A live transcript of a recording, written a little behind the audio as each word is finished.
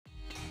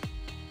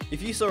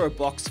If you saw a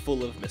box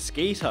full of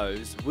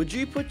mosquitoes, would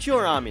you put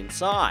your arm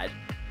inside?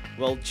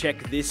 Well,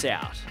 check this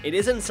out. It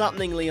isn't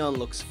something Leon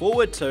looks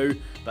forward to,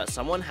 but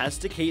someone has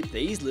to keep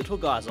these little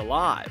guys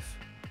alive.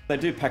 They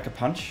do pack a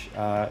punch,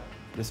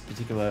 this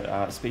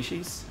particular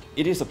species.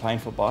 It is a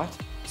painful bite.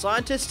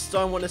 Scientists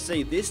don't want to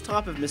see this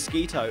type of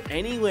mosquito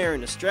anywhere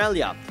in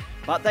Australia,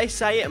 but they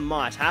say it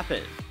might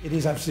happen. It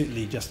is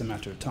absolutely just a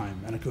matter of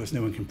time, and of course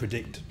no one can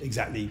predict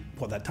exactly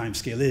what that time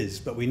scale is,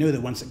 but we know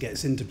that once it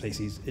gets into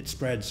places, it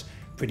spreads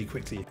pretty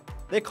quickly.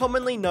 They're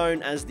commonly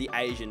known as the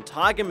Asian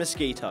tiger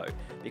mosquito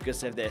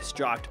because of their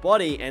striped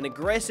body and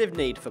aggressive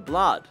need for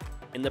blood.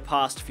 In the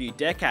past few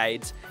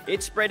decades,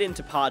 it spread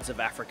into parts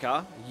of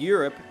Africa,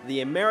 Europe,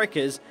 the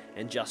Americas,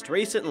 and just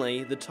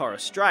recently, the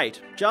Torres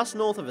Strait, just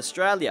north of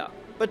Australia.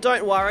 But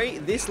don't worry,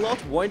 this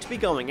lot won't be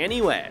going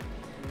anywhere.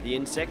 The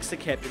insects are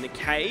kept in a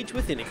cage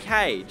within a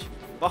cage,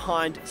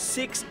 behind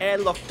 6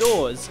 airlock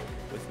doors,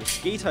 with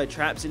mosquito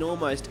traps in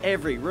almost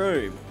every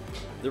room.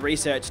 The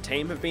research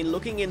team have been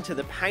looking into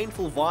the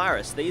painful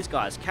virus these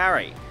guys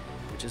carry,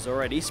 which has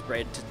already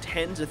spread to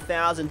tens of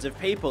thousands of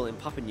people in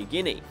Papua New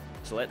Guinea.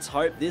 So let's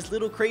hope this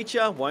little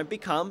creature won't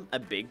become a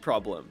big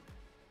problem.